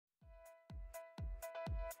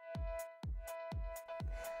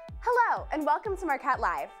Hello, and welcome to Marquette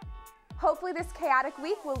Live. Hopefully this chaotic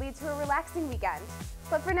week will lead to a relaxing weekend.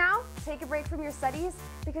 But for now, take a break from your studies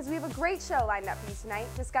because we have a great show lined up for you tonight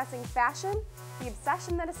discussing fashion, the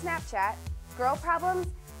obsession that is Snapchat, girl problems,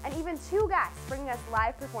 and even two guests bringing us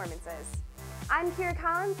live performances. I'm Kira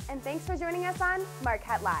Collins, and thanks for joining us on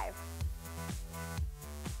Marquette Live.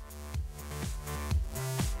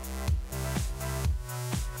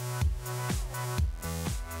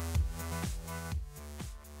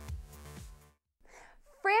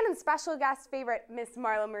 Fran and special guest favorite Miss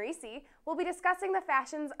Marlo Marisi will be discussing the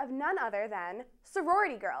fashions of none other than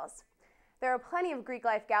sorority girls. There are plenty of Greek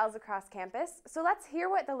life gals across campus, so let's hear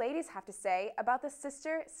what the ladies have to say about the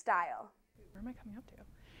sister style. Where am I coming up to?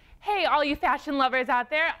 Hey, all you fashion lovers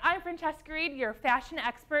out there. I'm Francesca Reed, your fashion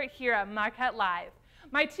expert here at Marquette Live.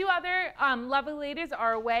 My two other lovely ladies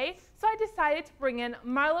are away, so I decided to bring in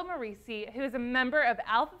Marlo Marisi, who is a member of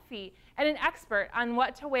Alpha Phi and an expert on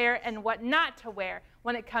what to wear and what not to wear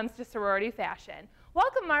when it comes to sorority fashion.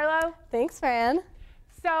 Welcome, Marlo. Thanks, Fran.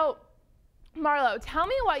 So, Marlo, tell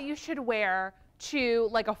me what you should wear to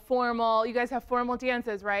like a formal, you guys have formal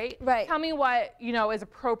dances, right? Right. Tell me what, is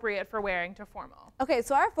appropriate for wearing to formal. Okay,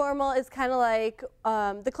 so our formal is kind of like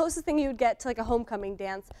the closest thing you would get to like a homecoming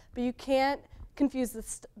dance, but you can't confuse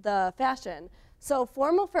the fashion. So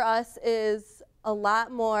formal for us is a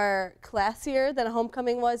lot more classier than a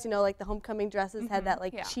homecoming was. Like the homecoming dresses had that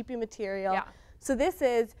like cheapy material. Yeah. So this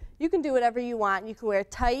is, you can do whatever you want. You can wear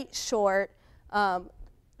tight, short.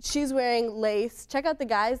 She's wearing lace. Check out the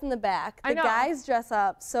guys in the back. The guys dress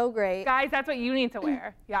up so great. Guys, that's what you need to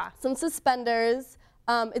wear. Yeah. Some suspenders.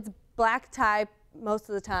 It's black tie most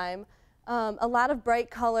of the time. A lot of bright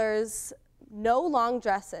colors. No long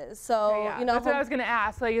dresses. So, that's what I was going to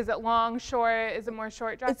ask. Like, is it long, short? Is it more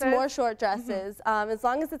short dresses? It's more short dresses. As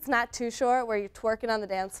long as it's not too short where you're twerking on the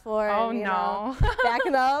dance floor. Oh, and, no.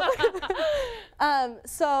 Backing up.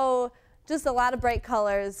 So just a lot of bright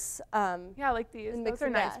colors. Yeah, like these. Those are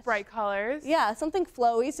nice, bright colors. Yeah, something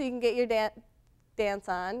flowy so you can get your dance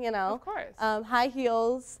on, Of course. High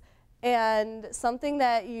heels and something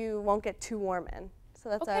that you won't get too warm in. So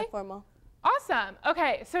that's our formal. Awesome.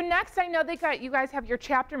 Okay, so next I know you guys have your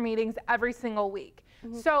chapter meetings every single week.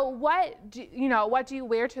 So what do you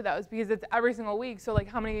wear to those? Because it's every single week. So like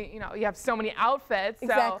how many, you have so many outfits.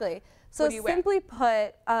 Exactly. So simply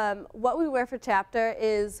put, what we wear for chapter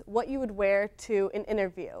is what you would wear to an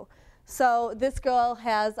interview. So this girl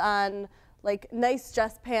has on like nice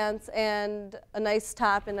dress pants and a nice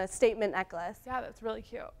top and a statement necklace. Yeah, that's really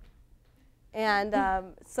cute. And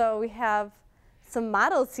so we have some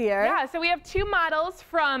models here. Yeah, so we have two models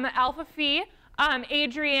from Alpha Phi,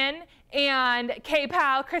 Adrian and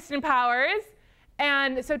K-Pow, Kristen Powers.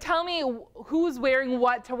 And so tell me who's wearing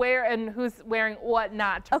what to wear and who's wearing what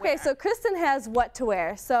not to wear. Okay, so Kristen has what to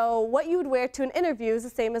wear. So what you would wear to an interview is the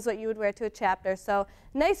same as what you would wear to a chapter. So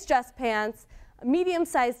nice dress pants,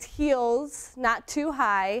 medium-sized heels, not too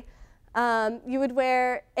high. You would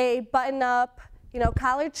wear a button-up,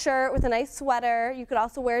 collared shirt with a nice sweater. You could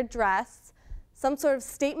also wear a dress. Some sort of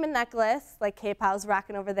statement necklace, like K-Pow's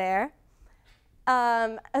rocking over there.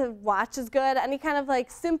 A watch is good. Any kind of like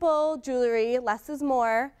simple jewelry, less is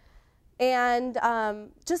more. And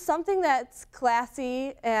just something that's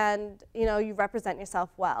classy and you represent yourself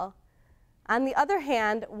well. On the other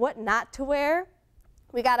hand, what not to wear,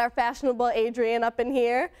 we got our fashionable Adrian up in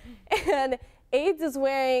here. And Aids is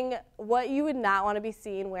wearing what you would not want to be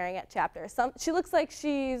seen wearing at chapter. She looks like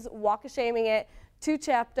she's walk-a-shaming it to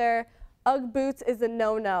chapter. Ugg boots is a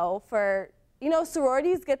no-no for,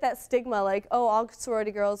 sororities get that stigma like, oh, all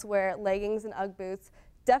sorority girls wear leggings and Ugg boots.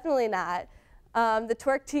 Definitely not. The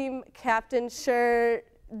twerk team captain shirt,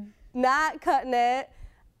 not cutting it.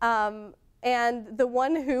 And the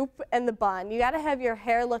one hoop and the bun. You got to have your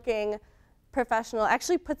hair looking professional.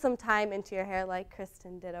 Actually put some time into your hair like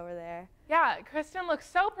Kristen did over there. Yeah, Kristen looks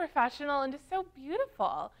so professional and just so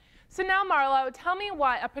beautiful. So now, Marlo, tell me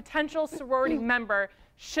what a potential sorority member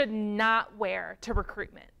should not wear to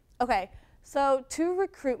recruitment. Okay, so to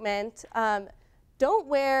recruitment, don't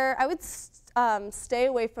wear, I would stay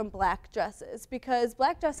away from black dresses because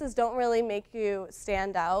black dresses don't really make you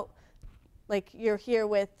stand out. Like you're here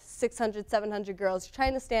with 600, 700 girls, you're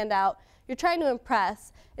trying to stand out, you're trying to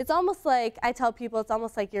impress. It's almost like, I tell people, it's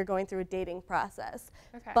almost like you're going through a dating process,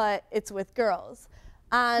 but it's with girls.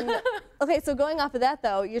 Okay, so going off of that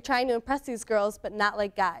though, you're trying to impress these girls, but not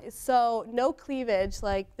like guys. So no cleavage,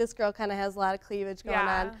 like this girl kind of has a lot of cleavage going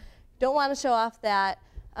on. Don't want to show off that.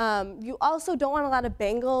 You also don't want a lot of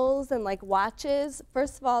bangles and like watches.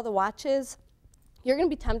 First of all, the watches, you're going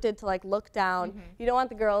to be tempted to like look down. You don't want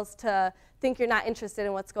the girls to think you're not interested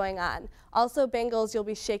in what's going on. Also, bangles, you'll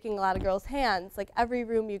be shaking a lot of girls' hands, like every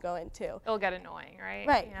room you go into. It'll get annoying, right?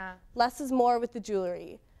 Right. Yeah. Less is more with the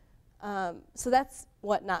jewelry. So that's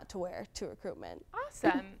what not to wear to recruitment.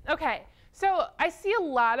 Awesome. Okay. So I see a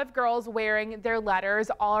lot of girls wearing their letters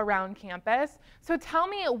all around campus. So tell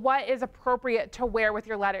me what is appropriate to wear with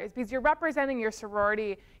your letters, because you're representing your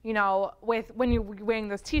sorority, you know, when you're wearing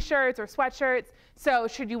those t-shirts or sweatshirts. So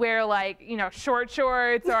should you wear like, you know, short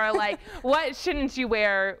shorts or like what shouldn't you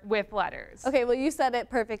wear with letters? Okay, well you said it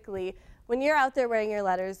perfectly. When you're out there wearing your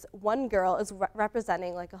letters, one girl is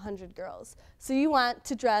representing like 100 girls. So you want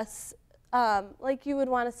to dress like you would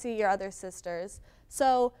want to see your other sisters.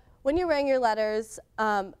 So when you're wearing your letters,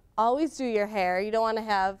 always do your hair. You don't want to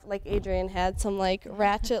have, like Adrian had, some like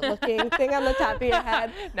ratchet looking thing on the top of your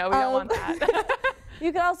head. No, we don't want that.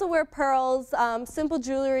 You can also wear pearls, simple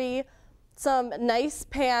jewelry, some nice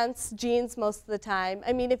pants, jeans most of the time.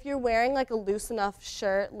 I mean, if you're wearing like a loose enough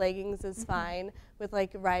shirt, leggings is fine, with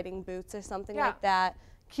like riding boots or something like that.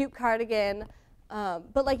 Cute cardigan.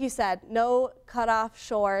 But like you said, no cutoff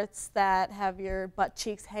shorts that have your butt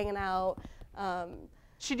cheeks hanging out.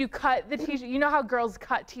 Should you cut the t-shirt? You know how girls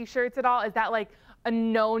cut t-shirts at all? Is that like a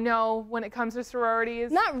no-no when it comes to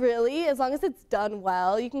sororities? Not really, as long as it's done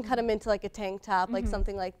well. You can cut them into like a tank top, like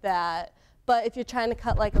something like that. But if you're trying to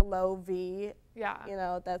cut like a low V, you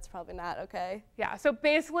know, that's probably not okay. Yeah, so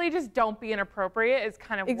basically just don't be inappropriate is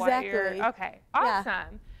kind of what you're, okay,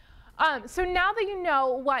 awesome. Yeah. So now that you know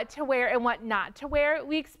what to wear and what not to wear,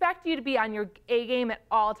 we expect you to be on your A game at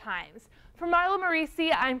all times. For Marla Marisi,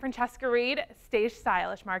 I'm Francesca Reed. Stay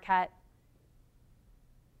stylish, Marquette.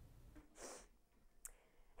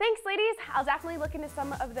 Thanks, ladies. I'll definitely look into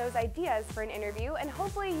some of those ideas for an interview, and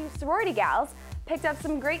hopefully you sorority gals picked up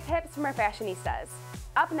some great tips from our fashionistas.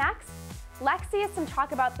 Up next, Lexi has some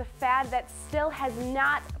talk about the fad that still has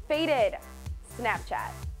not faded, Snapchat.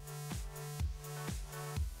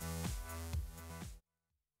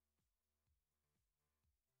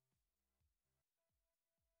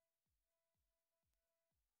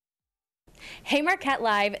 Hey Marquette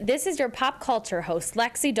Live, this is your pop culture host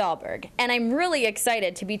Lexi Dahlberg, and I'm really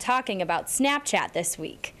excited to be talking about Snapchat this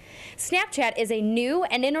week. Snapchat is a new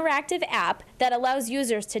and interactive app that allows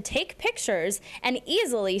users to take pictures and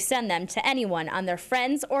easily send them to anyone on their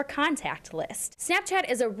friends or contact list. Snapchat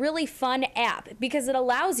is a really fun app because it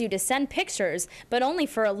allows you to send pictures, but only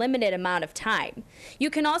for a limited amount of time. You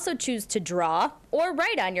can also choose to draw or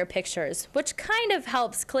write on your pictures, which kind of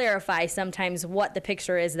helps clarify sometimes what the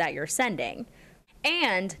picture is that you're sending.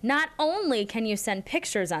 And not only can you send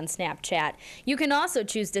pictures on Snapchat, you can also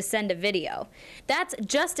choose to send a video. That's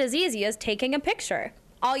just as easy as taking a picture.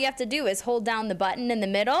 All you have to do is hold down the button in the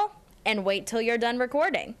middle and wait till you're done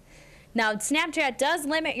recording. Now, Snapchat does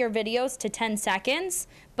limit your videos to 10 seconds,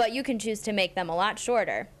 but you can choose to make them a lot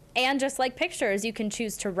shorter. And just like pictures, you can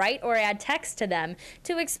choose to write or add text to them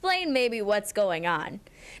to explain maybe what's going on.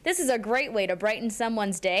 This is a great way to brighten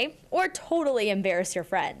someone's day or totally embarrass your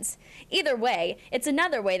friends. Either way, it's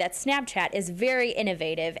another way that Snapchat is very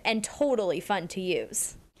innovative and totally fun to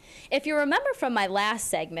use. If you remember from my last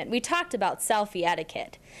segment, we talked about selfie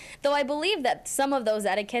etiquette. Though I believe that some of those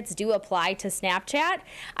etiquettes do apply to Snapchat,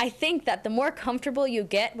 I think that the more comfortable you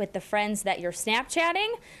get with the friends that you're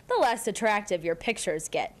Snapchatting, the less attractive your pictures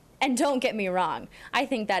get. And don't get me wrong, I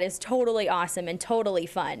think that is totally awesome and totally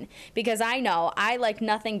fun, because I know I like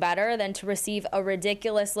nothing better than to receive a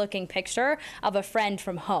ridiculous looking picture of a friend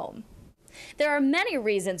from home. There are many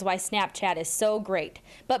reasons why Snapchat is so great,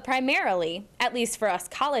 but primarily, at least for us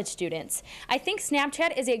college students, I think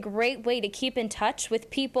Snapchat is a great way to keep in touch with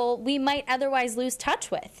people we might otherwise lose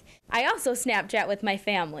touch with. I also Snapchat with my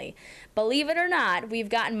family. Believe it or not, we've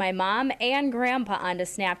gotten my mom and grandpa onto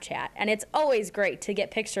Snapchat, and it's always great to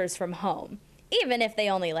get pictures from home, even if they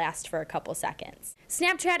only last for a couple seconds.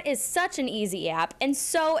 Snapchat is such an easy app and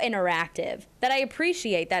so interactive that I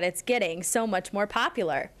appreciate that it's getting so much more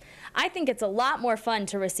popular. I think it's a lot more fun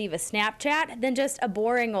to receive a Snapchat than just a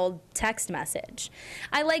boring old text message.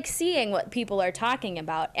 I like seeing what people are talking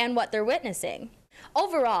about and what they're witnessing.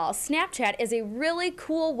 Overall, Snapchat is a really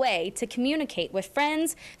cool way to communicate with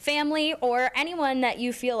friends, family, or anyone that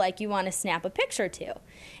you feel like you want to snap a picture to.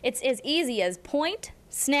 It's as easy as point,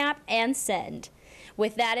 snap, and send.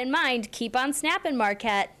 With that in mind, keep on snapping,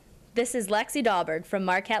 Marquette. This is Lexi Dahlberg from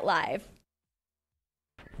Marquette Live.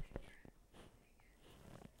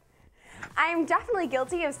 I'm definitely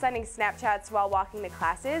guilty of sending Snapchats while walking to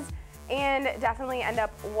classes, and definitely end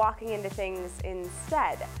up walking into things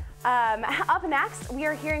instead. Up next, we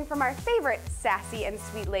are hearing from our favorite sassy and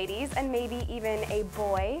sweet ladies, and maybe even a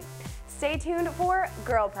boy. Stay tuned for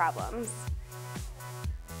Girl Problems.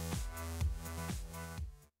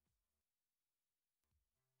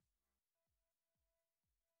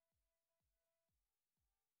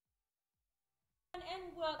 And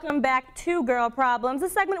welcome back to Girl Problems, a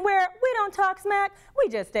segment where we don't talk smack, we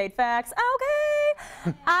just state facts,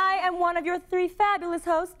 okay? I am one of your three fabulous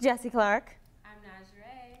hosts, Jessie Clark. I'm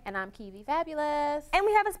Najee. And I'm Kiwi Fabulous. And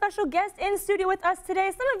we have a special guest in studio with us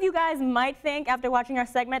today. Some of you guys might think after watching our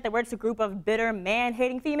segment that we're just a group of bitter,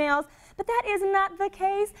 man-hating females, but that is not the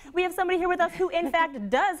case. We have somebody here with us who, in fact,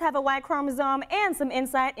 does have a Y chromosome and some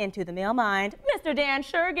insight into the male mind, Mr. Dan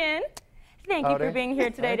Shergan. Thank you for being here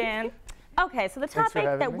today, Dan. Okay, so the topic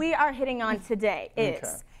that we are hitting on today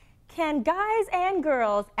is, can guys and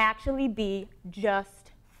girls actually be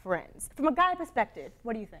just friends? From a guy perspective,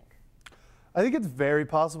 what do you think? I think it's very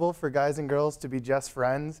possible for guys and girls to be just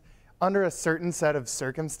friends under a certain set of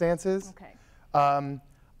circumstances. Okay.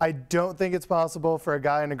 I don't think it's possible for a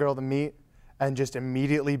guy and a girl to meet and just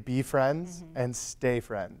immediately be friends and stay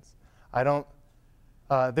friends. I don't,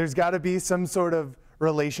 there's got to be some sort of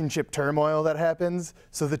relationship turmoil that happens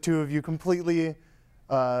so the two of you completely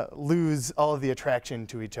lose all of the attraction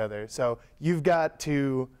to each other. So you've got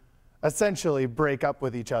to essentially break up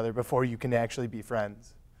with each other before you can actually be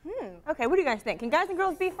friends. Okay, what do you guys think? Can guys and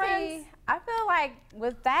girls be friends? I feel like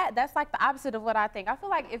with that, that's like the opposite of what I think. I feel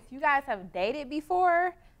like if you guys have dated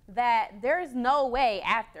before, that there's no way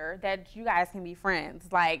after that you guys can be friends.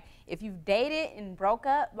 Like, if you've dated and broke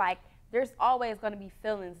up, like, there's always going to be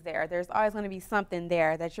feelings there. There's always going to be something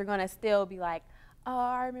there that you're going to still be like, oh,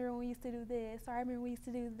 I remember when we used to do this, or I remember we used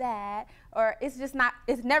to do that. Or it's just not,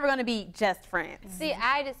 it's never going to be just friends. See,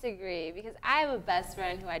 I disagree because I have a best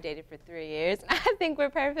friend who I dated for 3 years. I think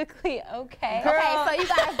we're perfectly okay. Okay, so you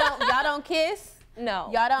guys y'all don't kiss?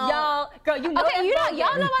 No. Y'all don't? Girl, you know Okay,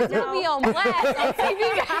 y'all know I do be on blast on TV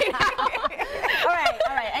right now.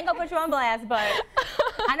 all right, ain't gonna put you on blast, but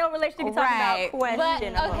I know relationship you're talking about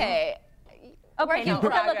question. But, okay. Okay, Work in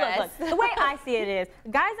progress. Look. The way I see it is,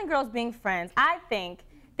 guys and girls being friends, I think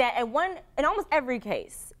that in almost every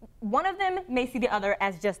case, one of them may see the other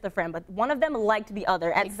as just a friend, but one of them liked the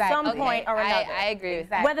other at some point or another. I agree with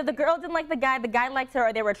that. Whether the girl didn't like the guy liked her,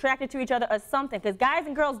 or they were attracted to each other or something. Because guys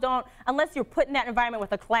and girls don't, unless you're put in that environment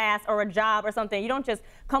with a class or a job or something, you don't just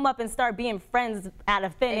come up and start being friends out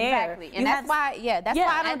of thin air. Exactly. And that's why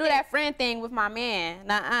I don't do that friend thing with my man.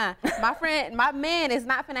 My man is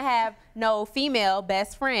not gonna have no female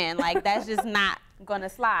best friend. Like, that's just not gonna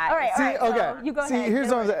slide. All right, Okay. So you go ahead. Here's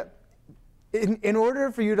what I'm saying. In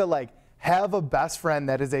order for you to like have a best friend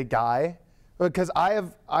that is a guy, because I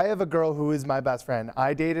have a girl who is my best friend.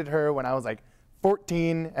 I dated her when I was like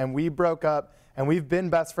 14 and we broke up and we've been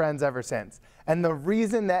best friends ever since. And the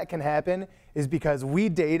reason that can happen is because we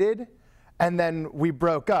dated and then we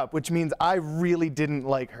broke up, which means I really didn't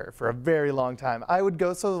like her for a very long time. I would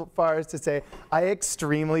go so far as to say I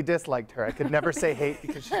extremely disliked her. I could never say hate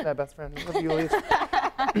because she's my best friend. I love you, Elise.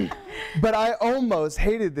 But I almost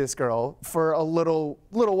hated this girl for a little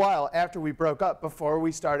while after we broke up, before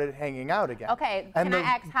we started hanging out again. Okay, can I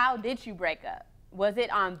ask, how did you break up? Was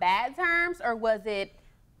it on bad terms, or was it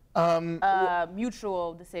a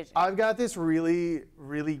mutual decision? I've got this really,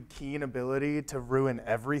 really keen ability to ruin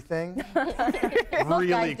everything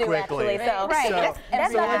really quickly. So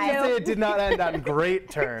That's obviously it did not end on great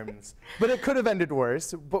terms, but it could have ended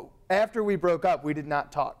worse. But after we broke up, we did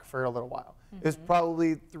not talk for a little while. It was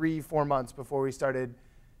probably 3-4 months before we started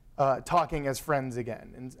talking as friends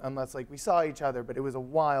again, and unless like we saw each other, but it was a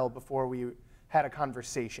while before we had a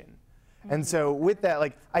conversation. And so with that,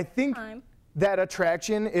 like, I think that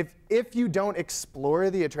attraction, if you don't explore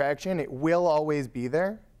the attraction, it will always be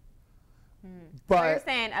there. But so you're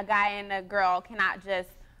saying a guy and a girl cannot just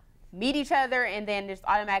meet each other and then just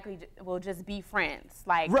automatically will just be friends,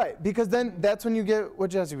 like right, because then that's when you get what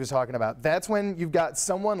Jessie was talking about. That's when you've got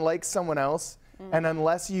someone like someone else, and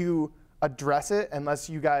unless you address it, unless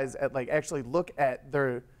you guys like actually look at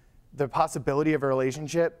the possibility of a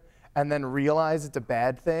relationship and then realize it's a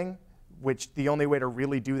bad thing, which the only way to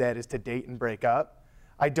really do that is to date and break up,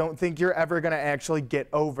 I don't think you're ever going to actually get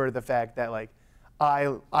over the fact that like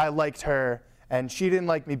I liked her and she didn't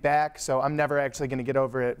like me back, so I'm never actually going to get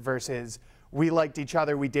over it, versus we liked each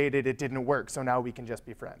other, we dated, it didn't work, so now we can just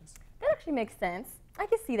be friends. that actually makes sense. I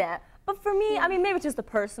can see that. But for me, I mean, maybe it's just a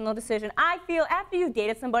personal decision. I feel after you've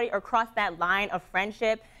dated somebody or crossed that line of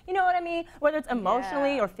friendship, you know what I mean? Whether it's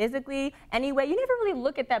emotionally or physically, anyway, you never really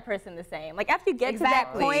look at that person the same. Like after you get to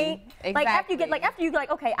that point, like after you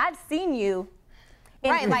like, okay, I've seen you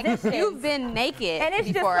Right, like positions. you've been naked And it's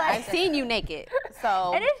just before. like- I've seen you naked.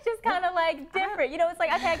 So And it's just kind of like different. You know, it's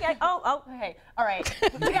like, okay, okay, okay, all right.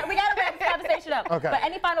 we got to wrap this conversation up. Okay. But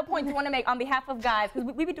any final points you want to make on behalf of guys?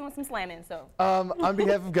 Because we be doing some slamming, so. On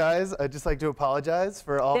behalf of guys, I'd just like to apologize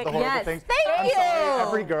for all the horrible Yes, things. thank I'm you. sorry,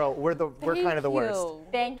 every girl. We're kind of the worst.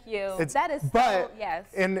 Thank you. that is But yes.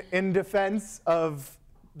 in defense of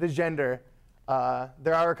the gender,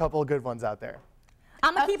 there are a couple of good ones out there.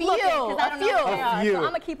 I'm going to keep few, looking because I a don't know what they few. are. A few. So I'm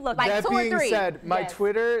going to keep looking. Like That 2 or being 3. said, my Yes.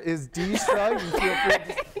 Twitter is dshrug. You feel free to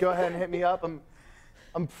just go ahead and hit me up.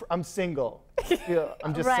 I'm single. Yeah,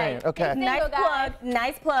 I'm just saying. Okay. Nice Single guys. plug.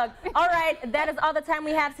 Nice plug. All right, that is all the time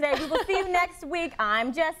we have today. We will see you next week.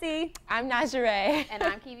 I'm Jessie. I'm Najee. And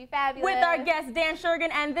I'm Kiwi Fabulous. With our guest, Dan Shergan,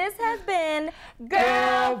 and this has been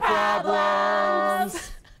Girl Problems.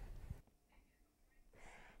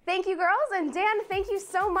 Thank you, girls, and Dan, thank you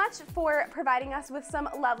so much for providing us with some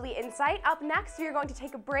lovely insight. Up next, we are going to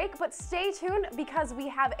take a break, but stay tuned because we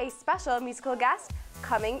have a special musical guest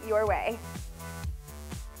coming your way.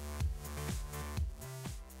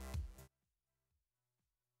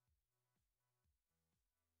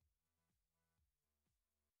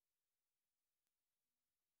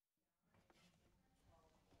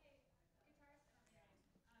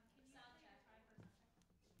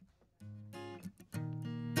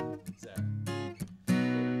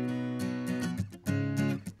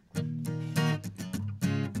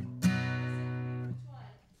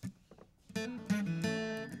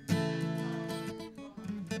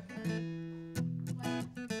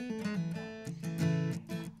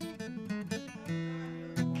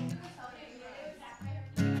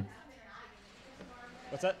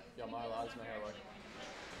 What's that? Yeah, my hair like.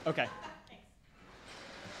 Okay.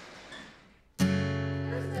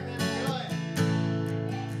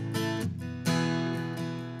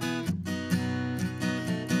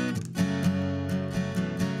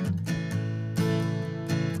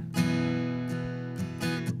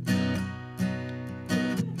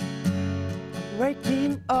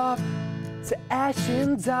 Waking up to ash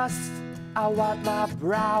and dust, I wipe my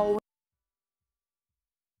brow.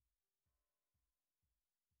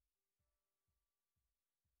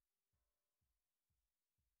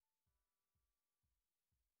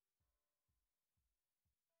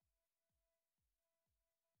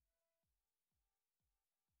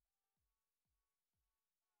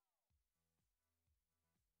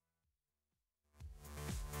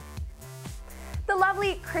 The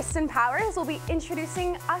lovely Kristen Powers will be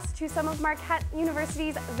introducing us to some of Marquette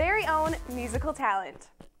University's very own musical talent.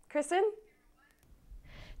 Kristen?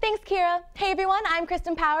 Thanks, Kira. Hey everyone, I'm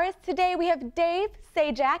Kristen Powers. Today we have Dave,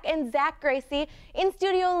 Sajak, and Zach Gracie in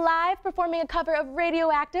studio live performing a cover of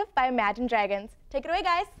Radioactive by Imagine Dragons. Take it away,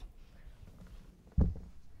 guys.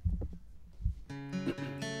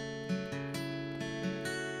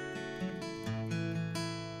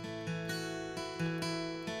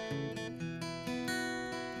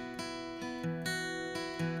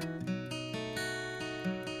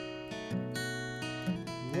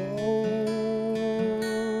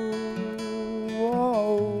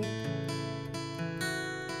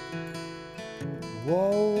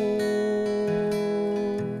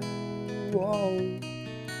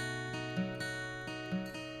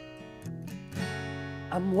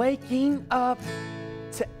 I'm waking up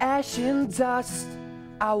to ash and dust.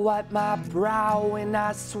 I wipe my brow and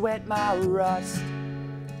I sweat my rust.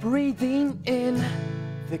 Breathing in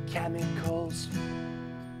the chemicals.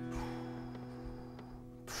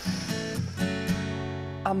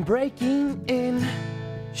 I'm breaking in,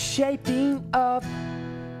 shaping up,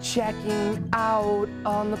 checking out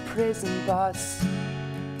on the prison bus.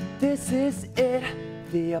 This is it,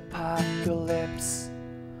 the apocalypse.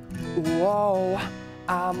 Whoa,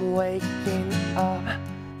 I'm waking up,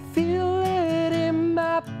 feel it in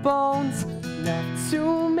my bones, enough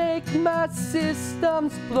to make my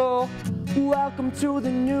systems blow. Welcome to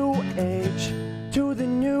the new age, to the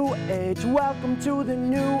new age. Welcome to the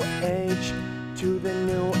new age, to the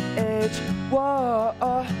new age. Whoa,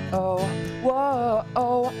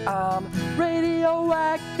 whoa, I'm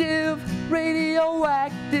radioactive,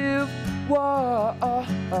 radioactive. Whoa,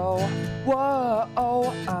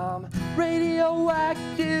 whoa, I'm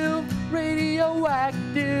radioactive,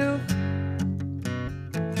 radioactive.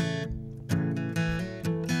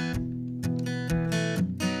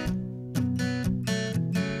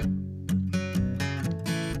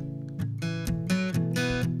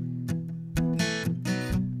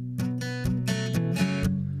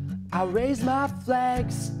 I raise my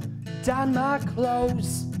flags, don my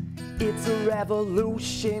clothes. It's a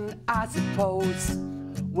revolution, I suppose.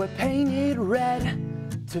 We're painted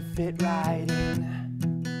red to fit right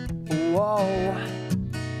in. Whoa,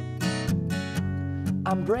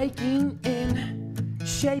 I'm breaking in,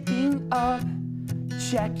 shaping up,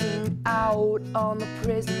 checking out on the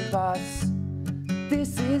prison bus.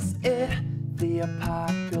 This is it, the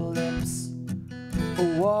apocalypse.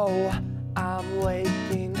 Whoa, I'm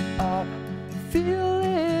waking up, feel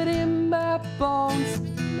it in my bones,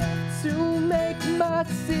 enough to make my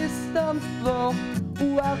systems blow.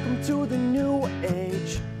 Welcome to the new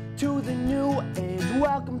age, to the new age.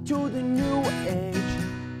 Welcome to the new age,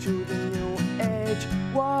 to the new age.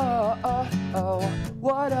 Whoa,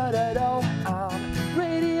 what-a-da-do. I'm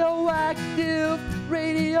radioactive,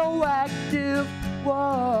 radioactive.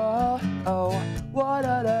 Whoa,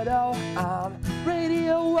 what-a-da-do. I'm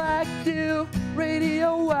radioactive,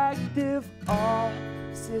 radioactive. All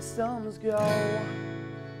systems go.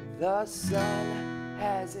 The sun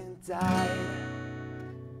hasn't died.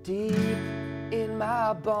 Deep in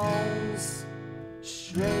my bones,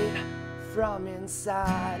 straight from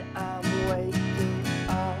inside, I'm waking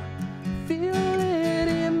up. Feel it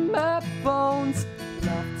in my bones,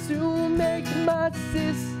 enough to make my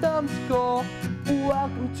systems go.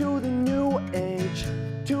 Welcome to the new age,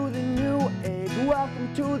 to the new age.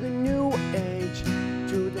 Welcome to the new age,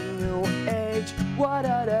 to the new age.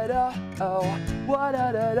 What-a-da-da,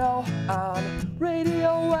 what-a-da-da. I'm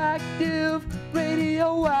radioactive,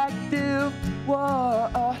 radioactive.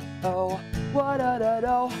 Whoa,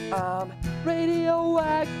 what-a-da-da. I'm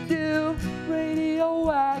radioactive,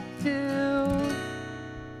 radioactive.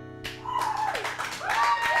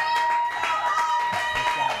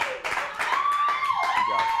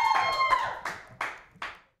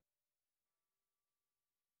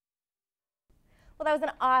 Well, that was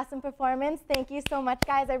an awesome performance. Thank you so much,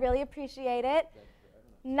 guys. I really appreciate it.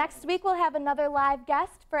 Next week, we'll have another live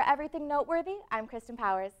guest for Everything Noteworthy. I'm Kristen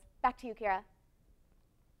Powers. Back to you, Kira.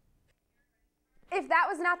 If that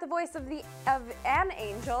was not the voice of an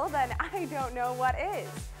angel, then I don't know what is.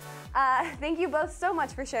 Thank you both so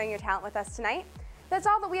much for sharing your talent with us tonight. That's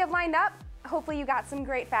all that we have lined up. Hopefully you got some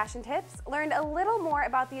great fashion tips, learned a little more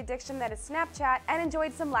about the addiction that is Snapchat, and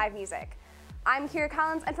enjoyed some live music. I'm Kira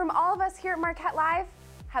Collins, and from all of us here at Marquette Live,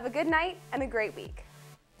 have a good night and a great week.